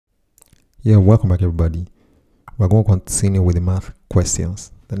Yeah, welcome back everybody. We're going to continue with the math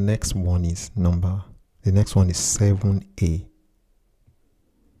questions. The next one is 7A. The next one is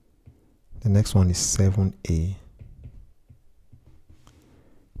 7A.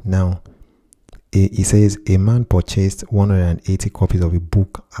 Now, it says a man purchased 180 copies of a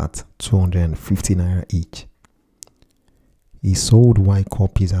book at 250 naira each. He sold Y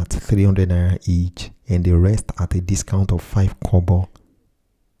copies at 300 naira each and the rest at a discount of 5 kobo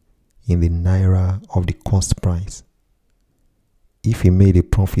in the naira of the cost price. If he made a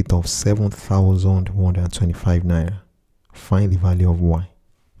profit of 7,125 naira, find the value of Y.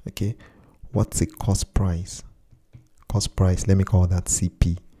 Okay, what's the cost price? Cost price, let me call that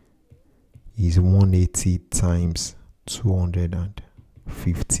CP, is 180 times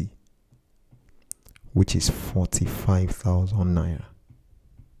 250, which is 45,000 naira.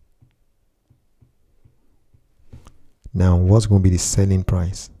 Now, what's going to be the selling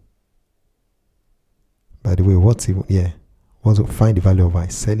price? By the way, find the value of Y.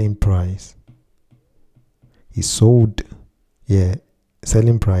 Selling price. He sold,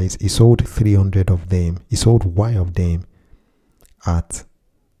 selling price. He sold 300 of them. He sold Y of them at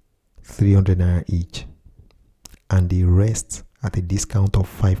 300 naira each, and the rest at a discount of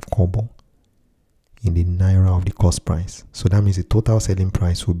 5 kobo in the naira of the cost price. So that means the total selling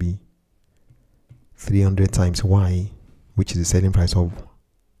price will be 300 times Y, which is the selling price of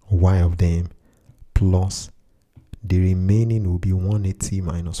Y of them, plus the remaining will be 180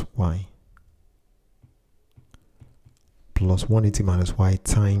 minus Y, plus 180 minus Y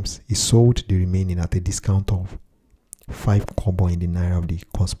times he sold the remaining at a discount of 5 kobo in the naira of the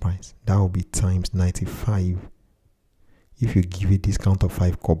cost price. That will be times 95. If you give a discount of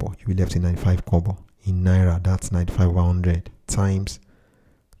 5 kobo, you will left in 95 kobo. In naira, that's 95 over 100 times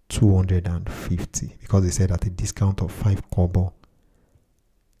 250, because they said at a discount of 5 kobo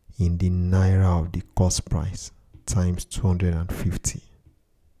in the naira of the cost price, times 250.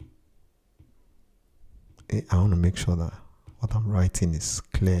 I want to make sure that what I'm writing is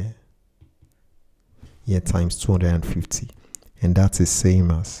clear. Times 250, and that's the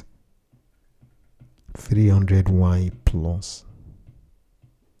same as 300Y plus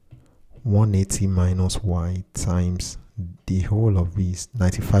 180 minus Y times the whole of this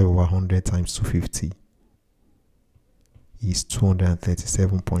 95 over 100 times 250 is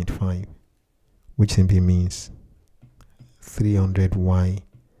 237.5, which simply means 300Y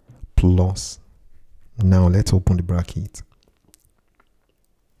plus, now let's open the bracket,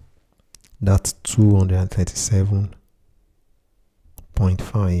 that's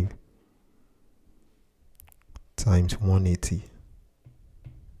 237.5 times 180,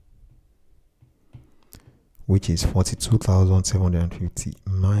 which is 42,750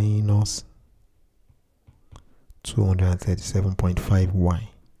 minus 237.5Y,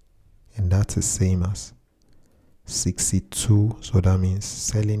 and that's the same as 62. So that means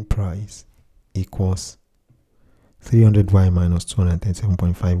selling price equals 300Y minus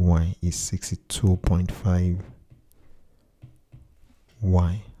 237.5Y is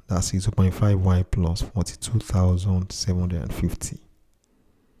 62.5Y. That's 62.5Y plus 42,750.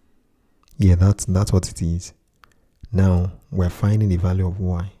 That's what it is. Now we're finding the value of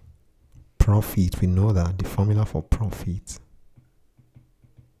Y. Profit, we know that the formula for profit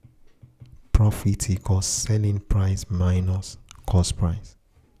equals selling price minus cost price.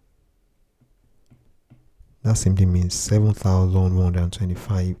 That simply means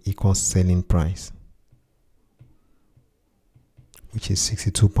 7,125 equals selling price, which is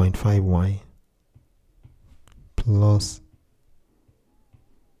 62.5Y plus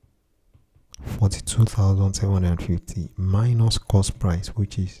 42,750 minus cost price,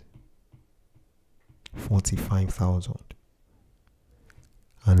 which is 45,000.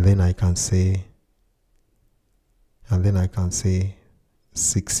 And then I can say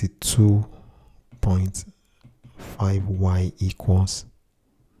 62.5Y equals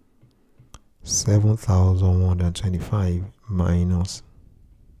 7,125 minus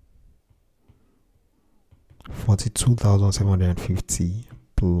 42,750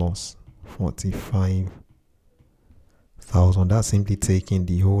 plus 45,000. That's simply taking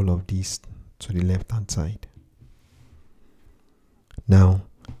the whole of this to the left hand side. Now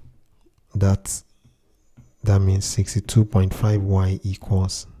that means 62.5Y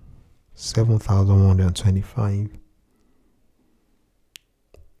equals 7,125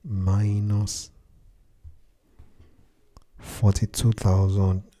 minus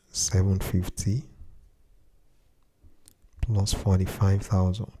 42,750 plus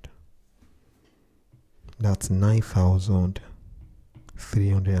 45,000. That's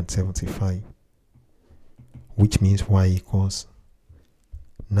 9,375, which means Y equals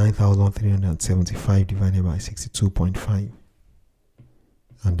 9,375 divided by 62.5.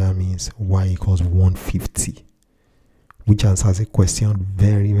 And that means y equals 150. Which answers a question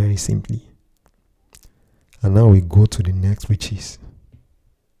very, very simply. And now we go to the next, which is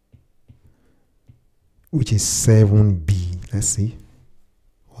 7b. Let's see.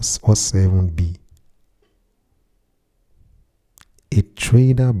 What's 7b? A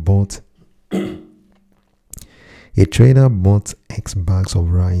trader bought X bags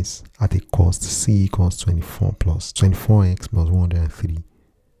of rice at a cost C equals 24x plus 103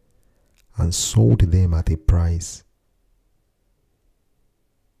 and sold them at a price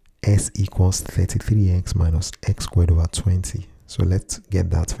S equals 33x minus x squared over 20. So let's get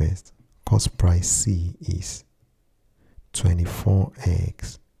that first. Cost price C is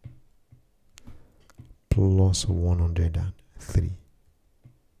 24x plus 103.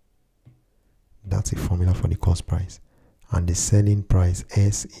 That's a formula for the cost price. And the selling price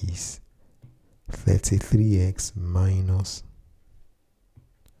S is 33x minus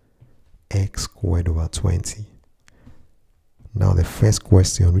x squared over 20. Now the first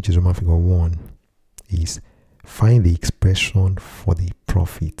question, which is Roman figure 1, is find the expression for the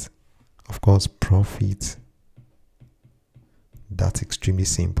profit. Of course, profit, that's extremely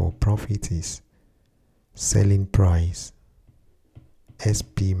simple. Profit is selling price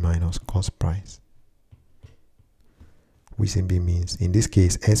SP minus cost price, which simply means, in this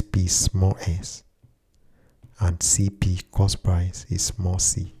case, SP is small s and CP, cost price, is small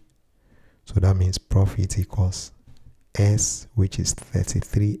c. So that means profit equals S, which is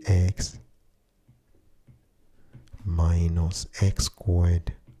 33x minus x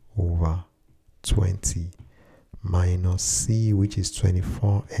squared over 20 minus C, which is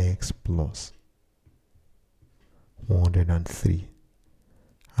 24x plus 103.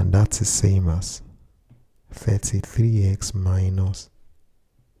 And that's the same as 33x minus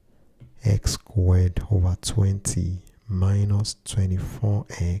x squared over 20 minus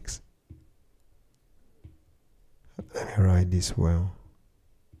 24x. Let me write this well.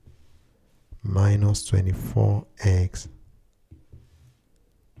 Minus 24x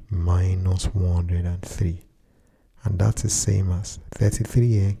minus 103. And that's the same as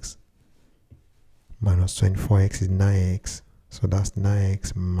 33x minus 24x is 9x. So that's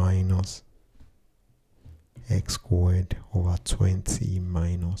 9x minus x squared over 20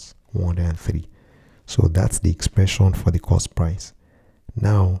 minus 103. So that's the expression for the cost price.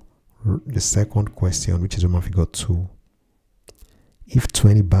 Now, the second question, which is Roman figure 2. If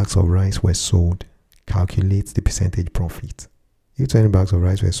 20 bags of rice were sold, calculate the percentage profit. If 20 bags of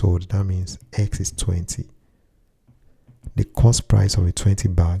rice were sold, that means X is 20. The cost price of the 20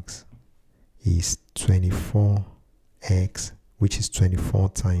 bags is 24X, which is 24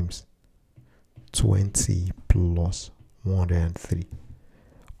 times 20 plus 103.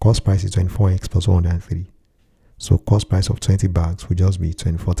 Cost price is 24X plus 103. So cost price of 20 bags will just be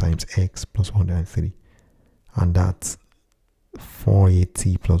 24 times X plus 103. And that's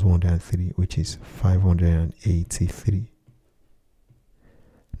 480 plus 103, which is 583.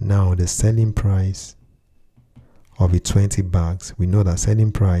 Now the selling price of the 20 bags, we know that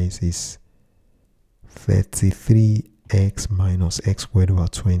selling price is 33x minus x squared over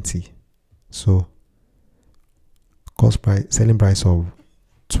 20. So cost price, selling price of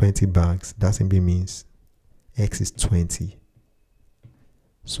 20 bags, that simply means x is 20.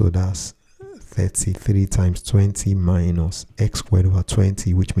 So that's 33 times 20 minus x squared over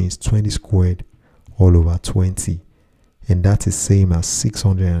 20, which means 20 squared all over 20. And that is same as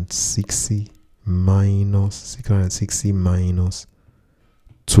 660 minus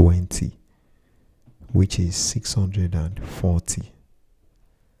 20, which is 640.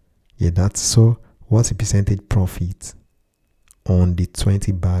 Yeah, that's so. What's the percentage profit on the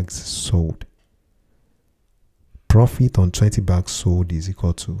 20 bags sold? Profit on 20 bags sold is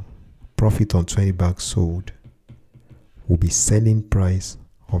equal to profit on 20 bags sold will be selling price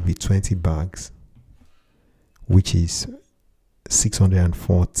of the 20 bags, which is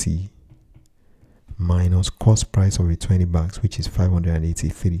 640 minus cost price of the 20 bags, which is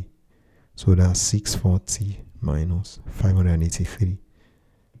 583. So that's 640 minus 583,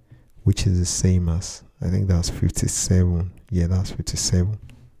 which is the same as, I think that's 57. Yeah, that's 57.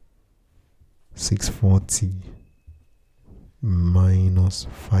 640 minus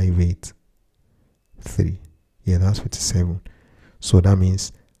 583. Yeah, that's 57. So that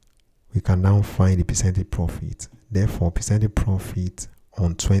means we can now find the percentage profit. Therefore, percentage profit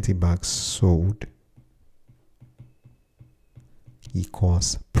on 20 bags sold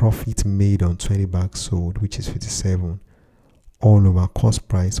equals profit made on 20 bags sold, which is 57, all over cost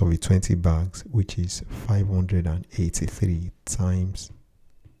price of the 20 bags, which is 583 times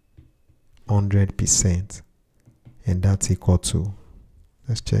 100%, and that's equal to,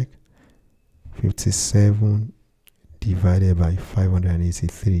 let's check, 57 divided by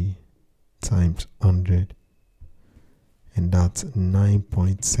 583 times 100, and that's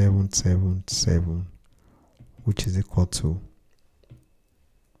 9.777, which is equal to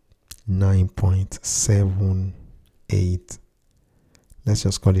 9.78. Let's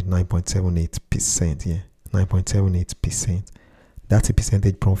just call it 9.78%. Yeah, 9.78%. That's a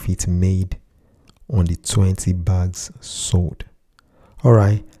percentage profit made on the 20 bags sold. All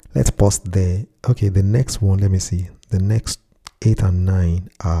right, let's pause there. Okay, the next one, let me see. The next 8 and 9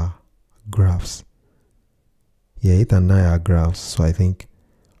 are graphs. Yeah, 8 and 9 are graphs. So I think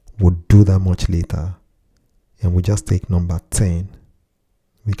we'll do that much later. And we'll just take number 10.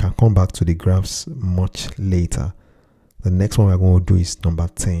 We can come back to the graphs much later. The next one we're going to do is number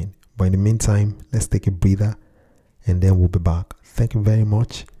 10. But in the meantime, let's take a breather and then we'll be back. Thank you very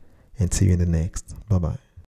much and see you in the next. Bye-bye.